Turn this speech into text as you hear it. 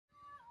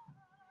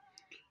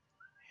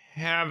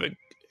Have a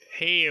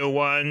Hey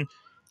everyone,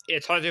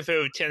 it's Hunter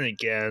 10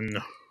 again.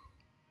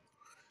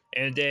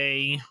 And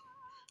today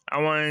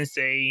I want to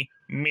say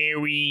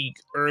Merry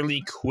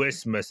Early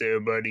Christmas,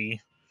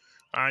 everybody.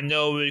 I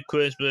know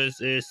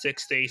Christmas is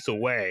 6 days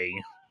away.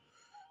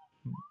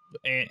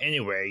 And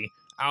anyway,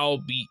 I'll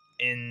be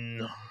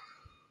in.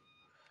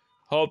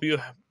 Hope you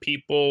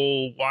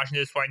people watching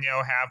this right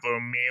now have a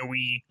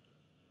Merry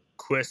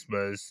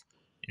Christmas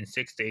in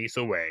 6 days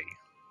away.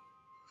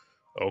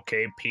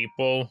 Okay,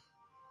 people?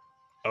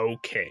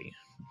 Okay.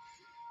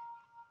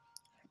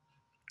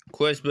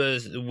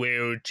 Christmas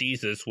where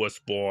Jesus was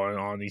born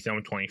on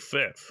December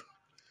 25th.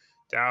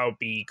 That'll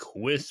be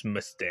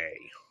Christmas Day,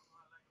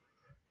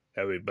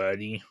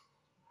 everybody.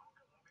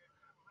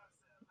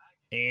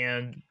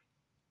 And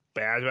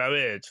that's about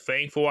it.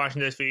 Thanks for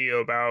watching this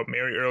video about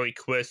Merry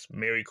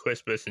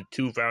Christmas in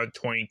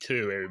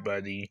 2022,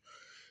 everybody.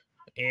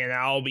 And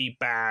I'll be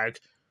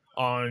back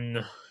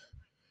on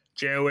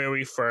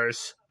January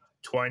 1st,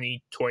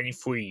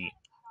 2023.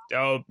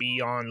 That'll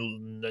be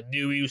on the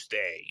New Year's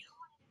Day.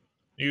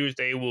 New Year's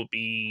Day will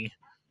be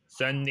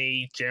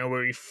Sunday,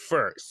 January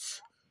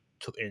 1st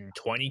in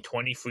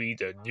 2023,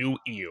 the new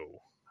year.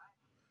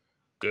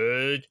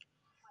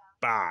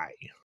 Goodbye.